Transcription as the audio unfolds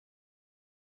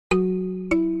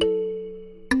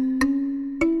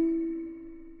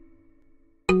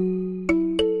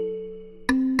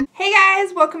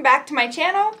guys, welcome back to my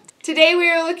channel. Today we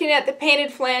are looking at the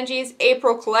Painted Phalanges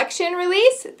April collection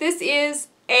release. This is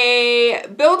a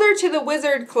builder to the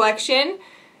Wizard collection.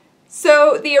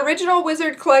 So the original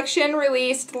Wizard collection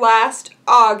released last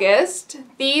August.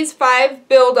 These 5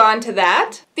 build onto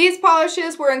that. These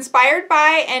polishes were inspired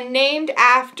by and named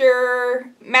after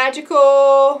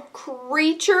magical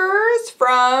creatures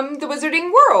from the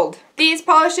wizarding world. These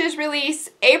polishes release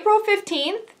April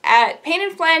 15th at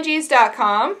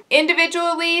paintedphalanges.com.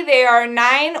 Individually, they are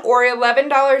 $9 or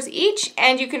 $11 each,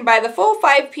 and you can buy the full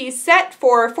 5-piece set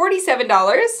for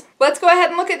 $47. Let's go ahead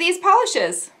and look at these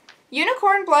polishes.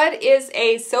 Unicorn Blood is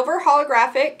a silver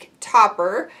holographic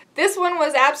topper. This one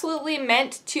was absolutely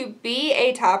meant to be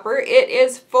a topper. It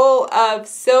is full of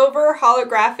silver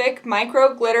holographic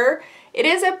micro glitter. It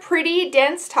is a pretty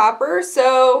dense topper,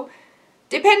 so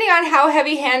depending on how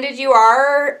heavy-handed you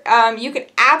are, you can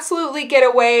absolutely get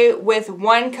away with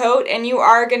one coat and you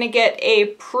are going to get a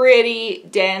pretty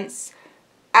dense,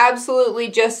 absolutely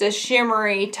just a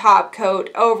shimmery top coat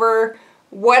over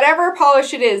whatever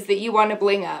polish it is that you want to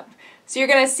bling up. So you're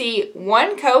going to see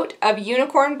one coat of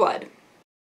Unicorn Blood.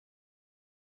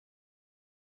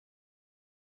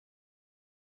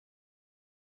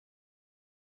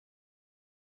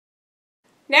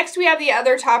 Next we have the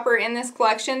other topper in this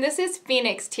collection. This is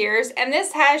Phoenix Tears, and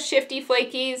this has shifty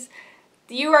flakies.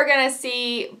 You are going to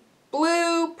see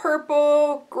blue,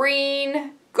 purple,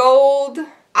 green, gold.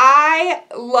 I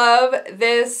love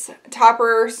this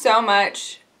topper so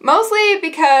much. Mostly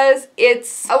because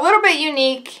it's a little bit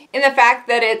unique in the fact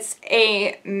that it's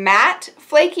a matte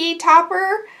flaky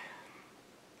topper.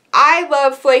 I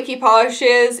love flaky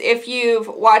polishes. If you've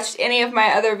watched any of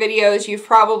my other videos, you've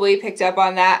probably picked up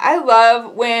on that. I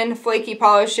love when flaky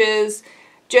polishes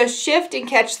just shift and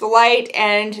catch the light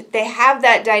and they have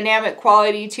that dynamic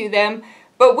quality to them.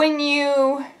 But when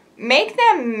you make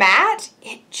them matte,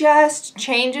 it just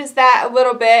changes that a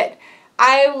little bit.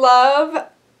 I love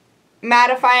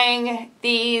mattifying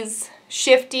these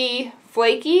shifty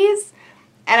flakies,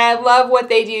 and I love what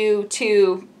they do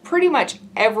to pretty much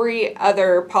every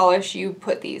other polish you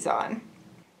put these on.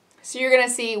 So you're going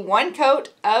to see one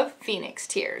coat of Phoenix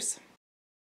Tears.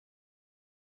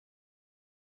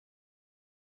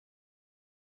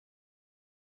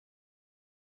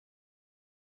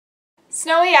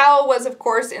 Snowy Owl was of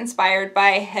course inspired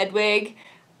by Hedwig.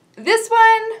 This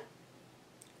one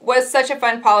was such a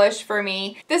fun polish for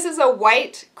me. This is a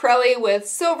white Crelly with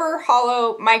silver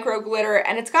hollow micro glitter,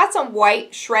 and it's got some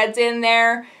white shreds in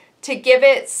there to give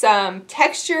it some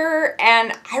texture,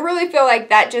 and I really feel like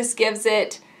that just gives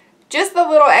it just the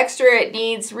little extra it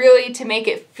needs really to make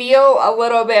it feel a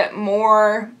little bit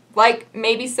more like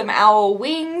maybe some owl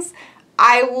wings.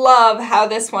 I love how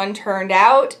this one turned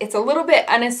out. It's a little bit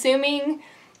unassuming.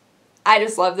 I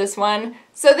just love this one.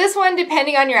 So this one,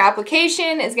 depending on your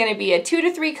application, is going to be a 2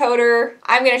 to 3 coater.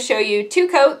 I'm going to show you 2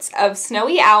 coats of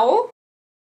Snowy Owl.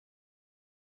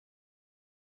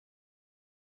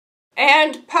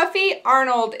 And Puffy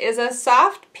Arnold is a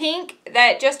soft pink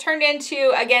that just turned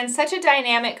into, again, such a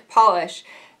dynamic polish.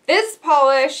 This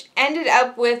polish ended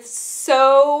up with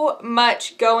so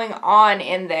much going on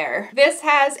in there. This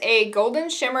has a golden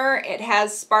shimmer. It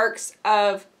has sparks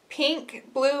of pink,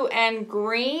 blue, and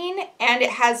green, and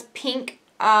it has pink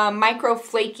micro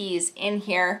flakies in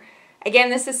here. Again,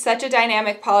 this is such a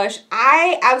dynamic polish.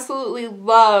 I absolutely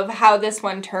love how this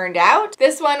one turned out.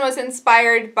 This one was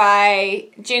inspired by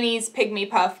Ginny's Pygmy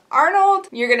Puff Arnold.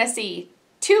 You're gonna see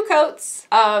 2 coats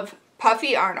of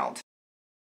Puffy Arnold.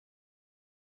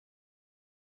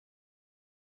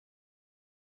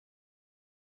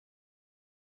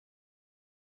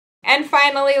 And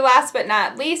finally, last but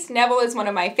not least, Neville is one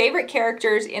of my favorite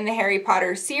characters in the Harry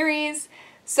Potter series.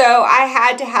 So I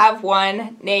had to have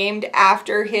one named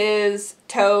after his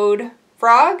toad,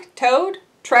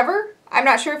 Trevor? I'm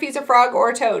not sure if he's a frog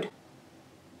or a toad.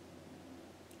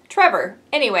 Trevor.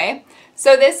 Anyway,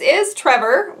 so this is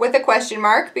Trevor with a question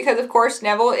mark because of course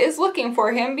Neville is looking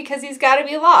for him because he's got to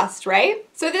be lost, right?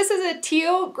 So this is a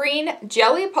teal green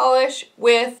jelly polish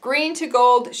with green to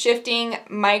gold shifting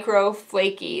micro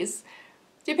flakies.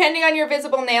 Depending on your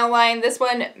visible nail line, this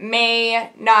one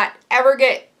may not ever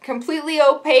get completely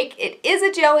opaque. It is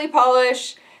a jelly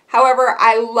polish. However,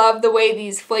 I love the way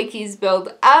these flakies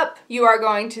build up. You are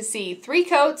going to see 3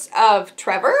 coats of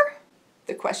Trevor,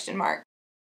 the question mark.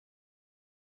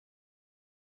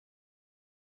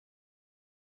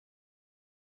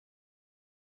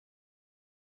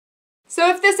 So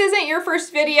if this isn't your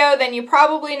first video, then you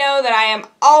probably know that I am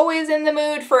always in the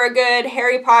mood for a good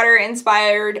Harry Potter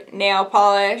inspired nail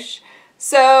polish.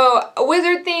 So a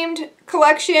wizard themed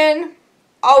collection,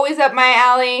 always up my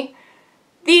alley.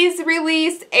 These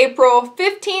released April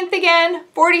 15th again,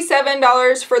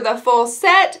 $47 for the full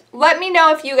set. Let me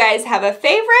know if you guys have a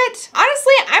favorite.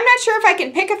 Honestly, I'm not sure if I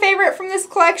can pick a favorite from this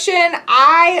collection.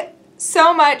 I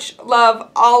so much love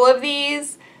all of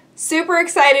these. Super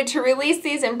excited to release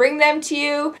these and bring them to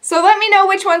you. So let me know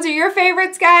which ones are your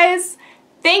favorites, guys.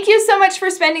 Thank you so much for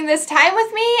spending this time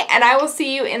with me, and I will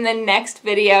see you in the next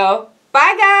video.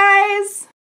 Bye, guys!